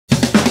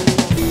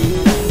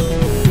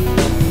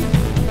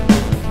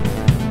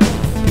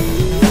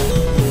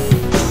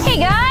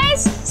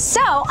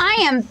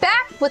am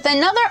back with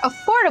another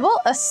affordable,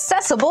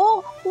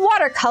 accessible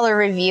watercolor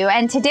review,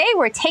 and today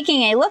we're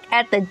taking a look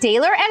at the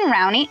Daler and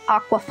Rowney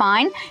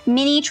Aquafine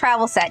mini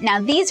travel set. Now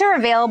these are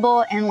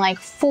available in like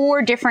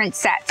 4 different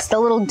sets. The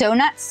little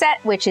donut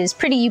set, which is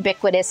pretty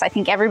ubiquitous. I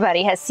think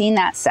everybody has seen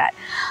that set.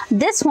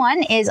 This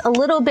one is a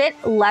little bit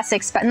less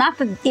expensive. Not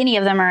that any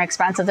of them are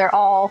expensive. They're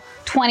all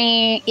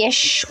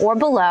 20-ish or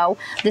below.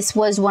 This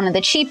was one of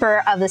the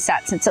cheaper of the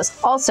sets.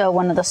 It's also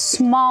one of the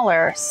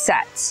smaller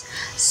sets.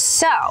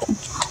 So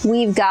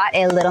we've got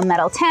a little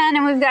metal tin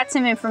and we've got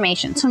some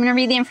information. So I'm going to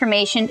read the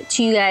information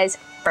to you guys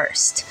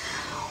first.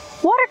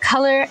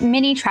 Watercolor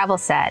mini travel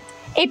set.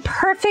 A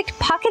perfect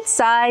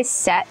pocket-sized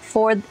set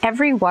for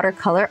every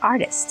watercolor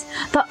artist.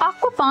 The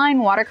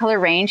Aquafine watercolor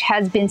range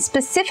has been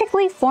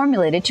specifically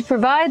formulated to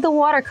provide the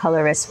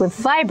watercolorist with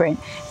vibrant,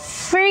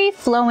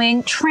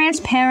 free-flowing,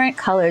 transparent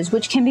colors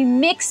which can be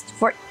mixed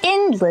for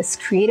endless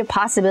creative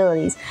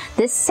possibilities.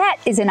 This set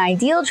is an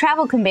ideal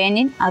travel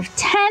companion of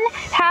 10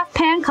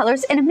 half-pan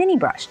colors and a mini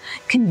brush,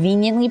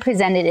 conveniently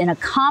presented in a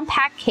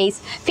compact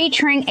case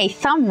featuring a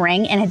thumb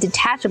ring and a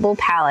detachable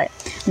palette.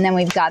 And then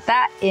we've got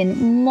that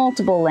in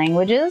multiple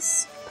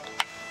languages.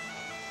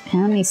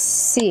 And let me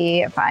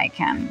see if I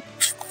can.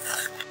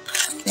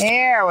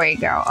 There we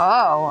go.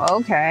 Oh,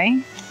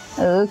 okay.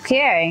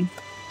 Okay.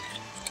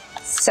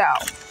 So,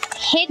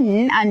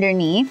 hidden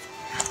underneath.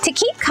 To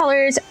keep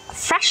colors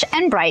fresh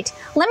and bright,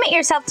 limit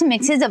yourself to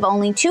mixes of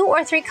only 2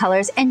 or 3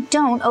 colors and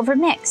don't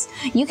overmix.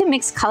 You can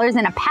mix colors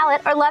in a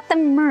palette or let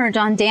them merge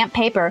on damp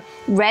paper.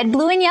 Red,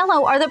 blue, and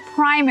yellow are the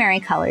primary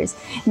colors.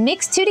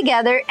 Mix 2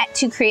 together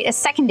to create a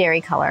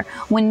secondary color.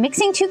 When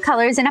mixing 2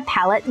 colors in a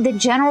palette, the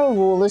general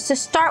rule is to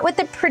start with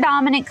the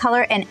predominant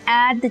color and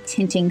add the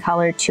tinting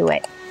color to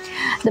it.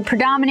 The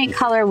predominant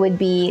color would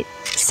be,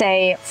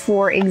 say,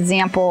 for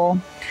example,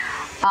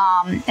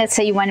 let's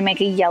say you want to make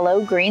a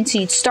yellow green, so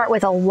you'd start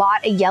with a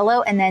lot of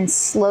yellow and then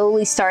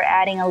slowly start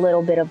adding a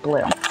little bit of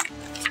blue.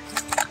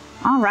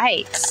 All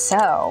right,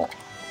 so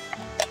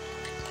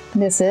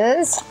this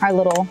is our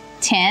little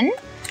tin.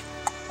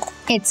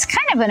 It's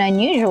kind of an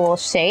unusual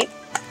shape.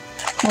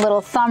 A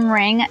little thumb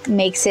ring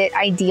makes it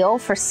ideal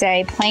for,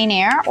 say, plein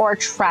air or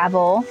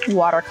travel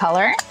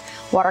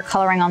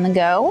watercoloring on the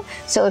go.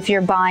 So if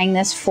you're buying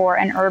this for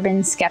an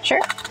urban sketcher,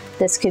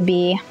 this could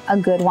be a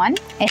good one.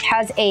 It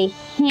has a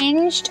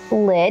hinged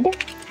lid.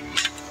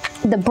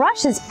 The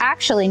brush is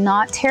actually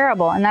not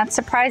terrible, and that's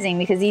surprising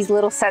because these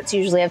little sets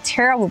usually have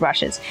terrible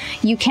brushes.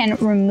 You can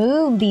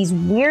remove these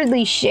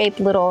weirdly shaped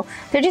little,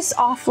 they're just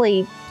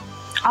awfully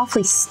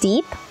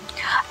steep.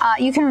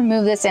 You can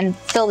remove this and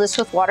fill this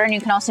with water, and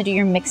you can also do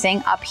your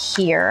mixing up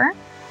here.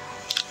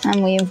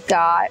 And we've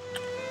got,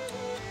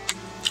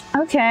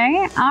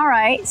 okay, all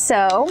right,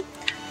 so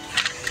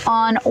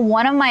on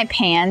one of my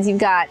pans, you've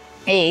got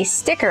a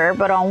sticker,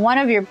 but on one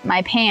of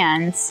my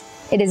pans,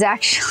 it has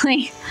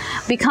actually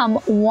become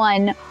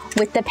one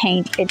with the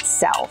paint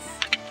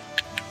itself.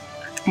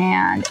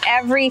 And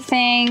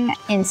everything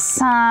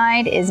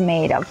inside is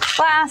made of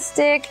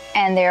plastic,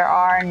 and there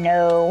are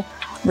no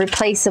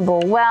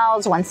replaceable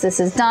welds. Once this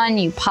is done,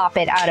 you pop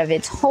it out of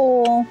its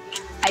hole.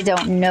 I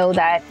don't know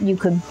that you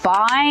could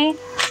buy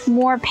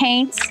more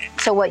paints.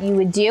 So what you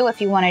would do if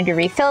you wanted to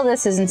refill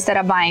this is, instead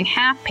of buying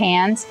half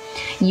pans,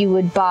 you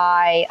would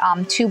buy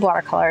 2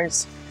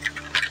 watercolors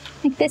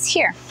like this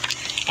here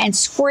and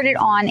squirt it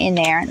on in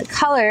there. The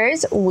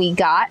colors we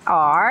got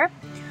are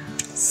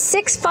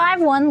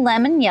 651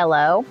 lemon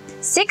yellow,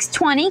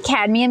 620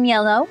 cadmium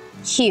yellow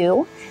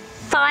hue,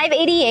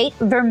 588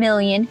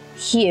 vermilion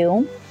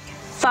hue,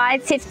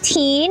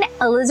 515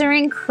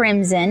 alizarin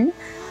crimson,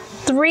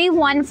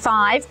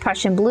 315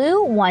 Prussian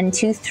blue,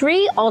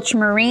 123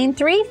 ultramarine,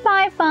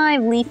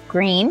 355 leaf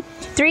green,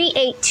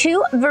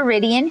 382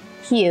 viridian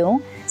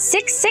hue,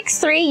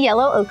 663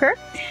 yellow ochre,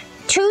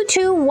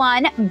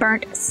 221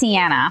 burnt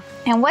sienna.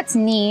 And what's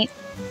neat,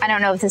 I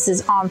don't know if this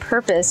is on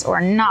purpose or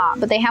not,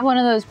 but they have one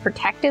of those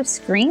protective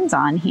screens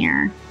on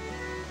here.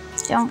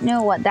 Don't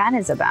know what that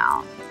is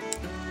about.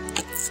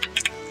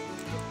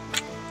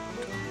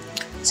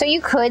 So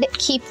you could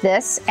keep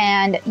this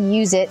and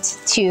use it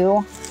to,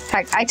 in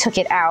fact, I took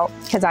it out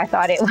because I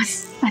thought it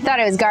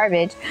was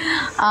garbage.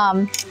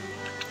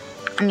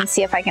 Let me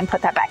see if I can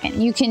put that back in.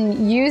 You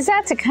can use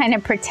that to kind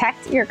of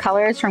protect your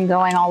colors from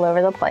going all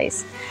over the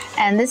place.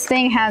 And this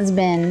thing has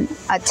been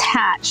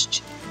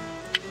attached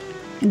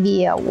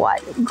via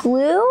what?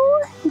 Glue?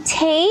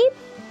 Tape?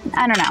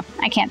 I don't know.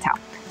 I can't tell.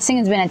 This thing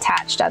has been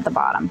attached at the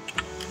bottom.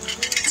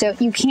 So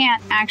you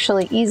can't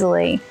actually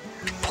easily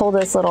pull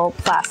this little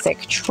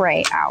plastic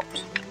tray out.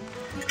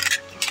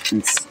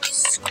 Let's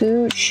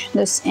scooch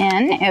this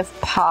in if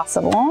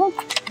possible.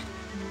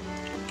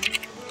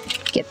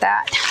 Get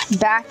that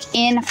back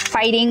in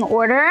fighting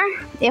order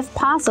if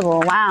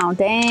possible. Wow,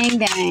 dang,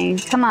 dang.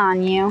 Come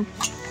on, you.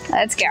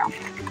 Let's go.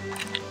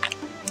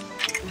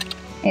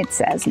 It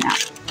says no.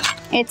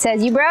 It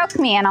says you broke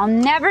me and I'll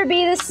never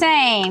be the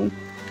same.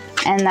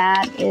 And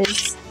that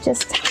is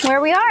just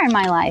where we are in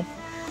my life.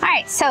 All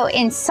right, so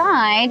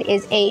inside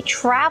is a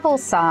travel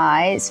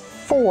size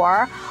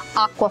for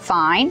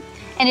Aquafine.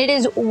 and it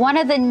is one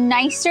of the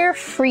nicer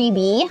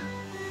freebie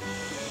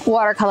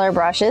watercolor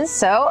brushes.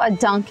 So a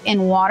dunk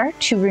in water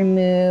to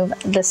remove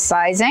the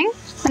sizing.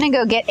 I'm gonna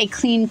go get a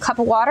clean cup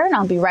of water and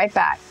I'll be right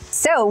back.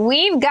 So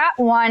we've got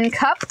 1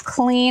 cup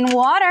clean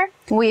water.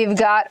 We've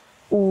got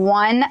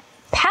 1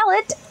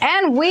 palette,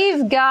 and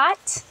we've got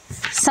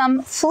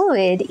some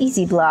fluid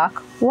Easy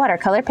Block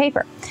watercolor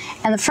paper.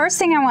 And the first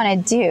thing I wanna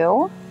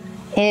do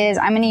is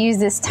I'm gonna use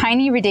this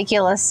tiny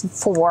ridiculous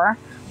 4,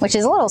 which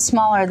is a little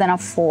smaller than a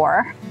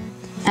 4.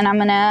 And I'm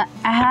gonna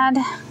add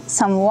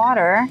some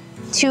water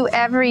to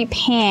every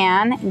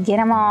pan, get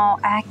them all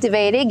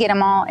activated, get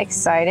them all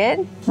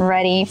excited,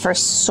 ready for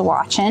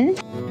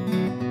swatching.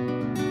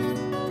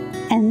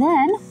 And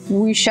then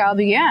we shall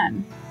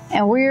begin.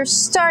 And we're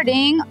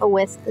starting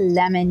with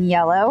lemon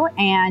yellow,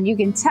 and you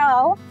can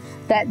tell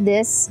that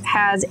this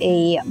has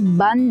a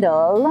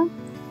bundle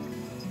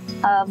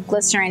of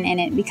glycerin in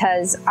it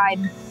because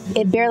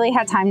it barely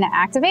had time to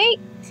activate,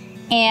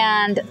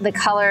 and the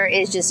color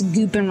is just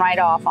gooping right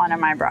off onto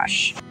my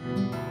brush.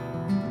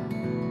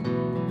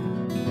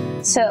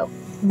 So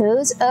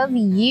those of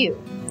you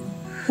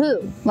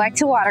who like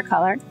to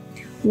watercolor,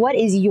 what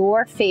is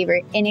your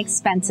favorite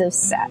inexpensive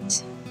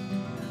set?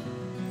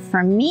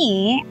 For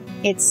me,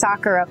 it's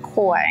Sakura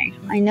Koi.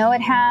 I know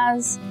it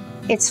has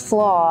its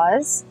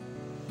flaws,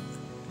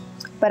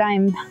 but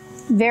I'm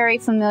very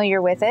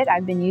familiar with it.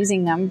 I've been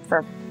using them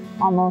for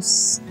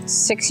almost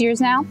 6 years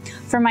now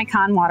for my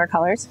con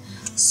watercolors.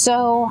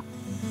 So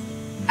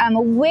I'm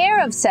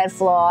aware of said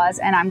flaws,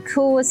 and I'm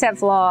cool with said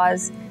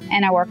flaws,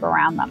 and I work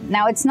around them.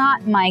 Now, it's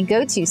not my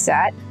go-to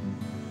set.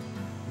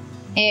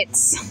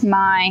 It's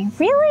my,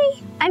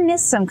 really? I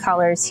missed some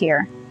colors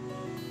here.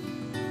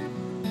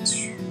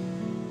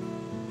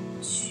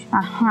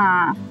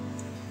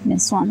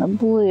 Missed one of the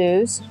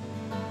blues.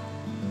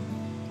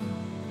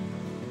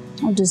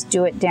 I'll just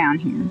do it down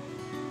here.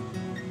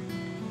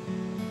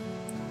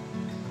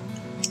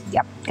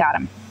 Yep, got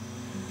him.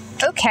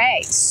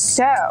 Okay,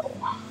 so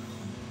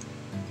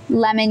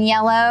lemon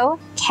yellow,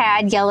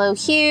 cad yellow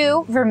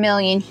hue,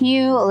 vermilion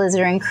hue,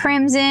 alizarin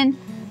crimson,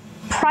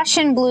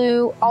 Prussian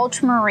blue,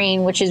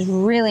 ultramarine, which is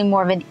really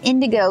more of an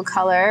indigo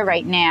color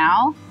right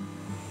now,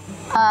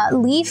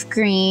 leaf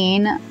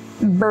green,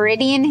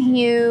 Viridian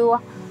hue,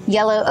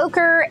 yellow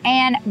ochre,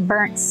 and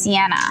burnt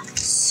sienna.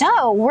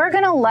 So we're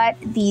gonna let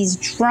these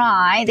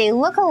dry. They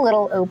look a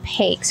little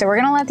opaque, so we're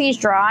gonna let these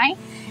dry,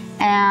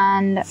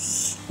 and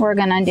we're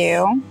gonna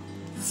do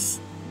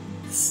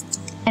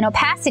an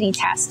opacity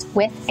test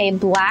with a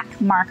black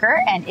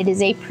marker, and it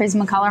is a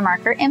Prismacolor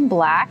marker in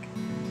black.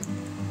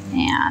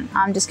 And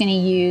I'm just gonna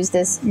use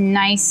this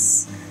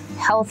nice,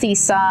 healthy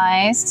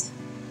sized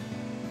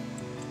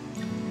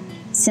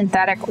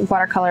synthetic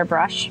watercolor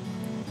brush.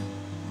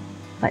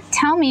 But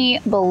tell me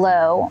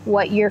below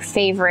what your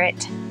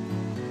favorite,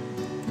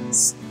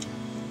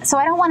 so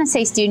I don't want to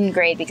say student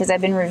grade because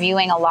I've been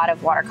reviewing a lot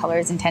of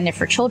watercolors intended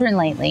for children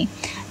lately.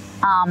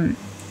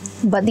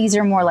 But these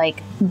are more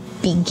like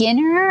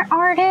beginner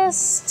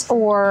artists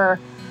or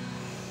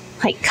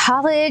like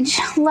college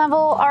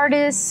level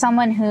artists,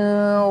 someone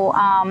who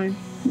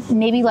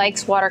maybe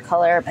likes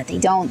watercolor, but they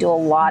don't do a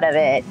lot of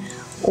it,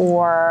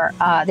 or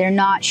they're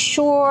not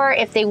sure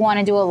if they want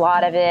to do a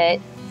lot of it,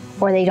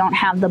 or they don't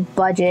have the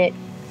budget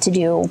to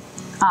do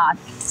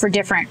for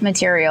different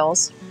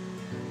materials.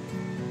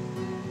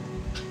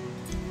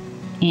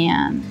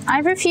 And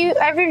I've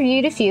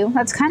reviewed a few.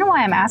 That's kind of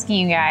why I'm asking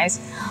you guys.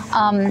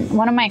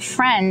 One of my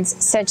friends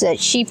said that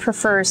she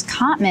prefers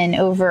Cotman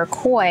over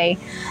Koi,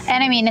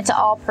 and I mean, it's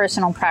all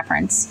personal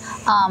preference.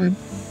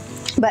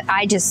 But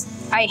I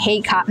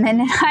hate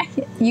Cotman.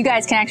 You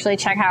guys can actually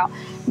check out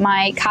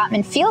my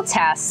Cotman field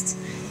test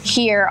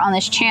here on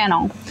this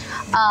channel.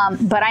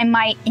 But I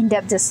might end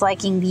up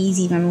disliking these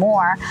even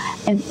more.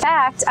 In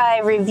fact, I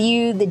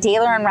reviewed the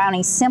Daler and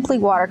Rowney Simply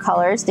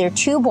watercolors. They're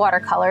tube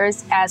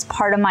watercolors as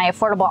part of my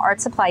Affordable Art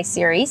Supply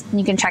series.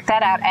 You can check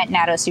that out at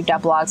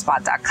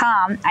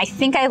natosu.blogspot.com. I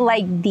think I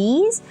like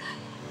these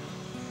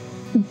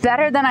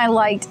better than I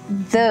liked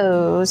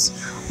those,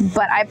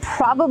 but I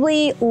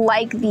probably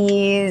like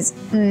these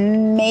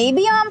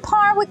maybe on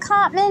par with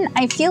Cotman.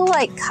 I feel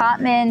like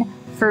Cotman,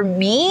 for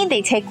me,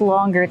 they take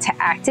longer to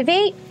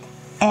activate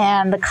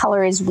and the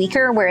color is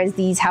weaker, whereas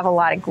these have a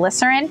lot of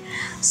glycerin.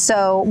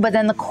 So, but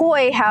then the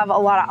Koi have a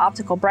lot of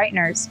optical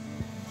brighteners,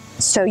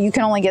 so you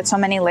can only get so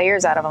many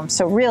layers out of them.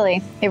 So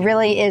really, it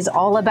really is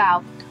all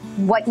about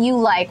what you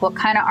like, what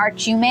kind of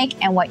art you make,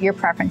 and what your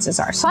preferences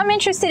are. So I'm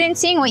interested in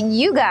seeing what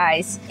you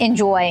guys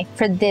enjoy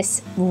for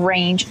this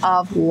range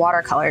of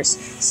watercolors.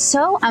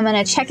 So I'm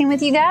gonna check in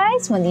with you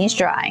guys when these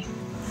dry.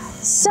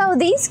 So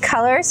these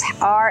colors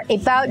are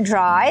about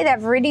dry.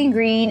 That Viridian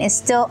green is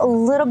still a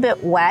little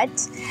bit wet.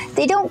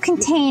 They don't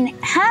contain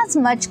as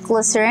much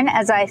glycerin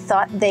as I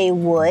thought they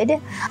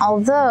would,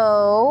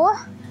 although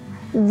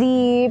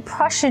the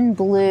Prussian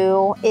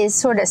blue is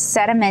sort of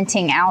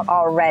sedimenting out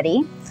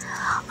already.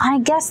 I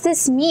guess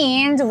this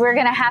means we're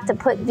gonna have to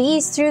put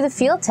these through the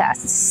field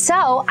test.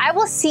 So I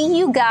will see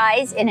you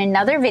guys in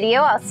another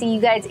video. I'll see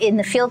you guys in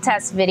the field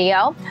test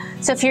video.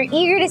 So if you're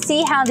eager to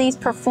see how these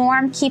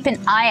perform, keep an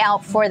eye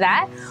out for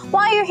that.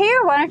 While you're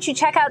here, why don't you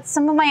check out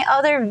some of my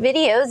other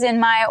videos in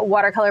my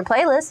watercolor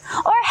playlist,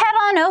 or head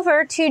on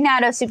over to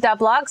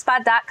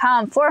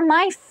natosoup.blogspot.com for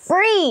my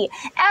free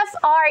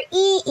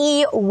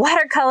FREE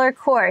watercolor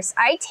course.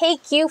 I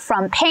take you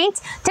from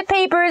paint to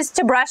papers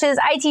to brushes.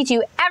 I teach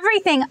you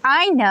everything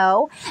I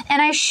know,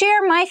 and I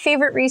share my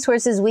favorite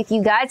resources with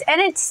you guys,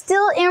 and it's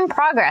still in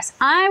progress.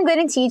 I'm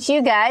going to teach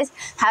you guys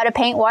how to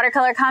paint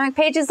watercolor comic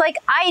pages like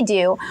I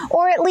do,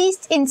 or at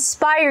least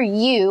inspire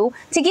you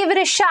to give it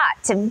a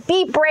shot, to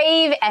be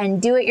brave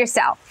and do it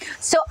yourself.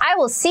 So I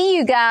will see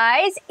you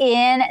guys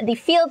in the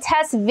field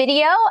test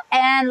video,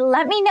 and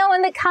let me know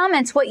in the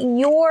comments what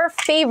your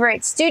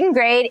favorite student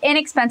grade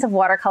inexpensive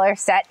watercolor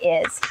set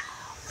is.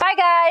 Bye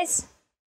guys!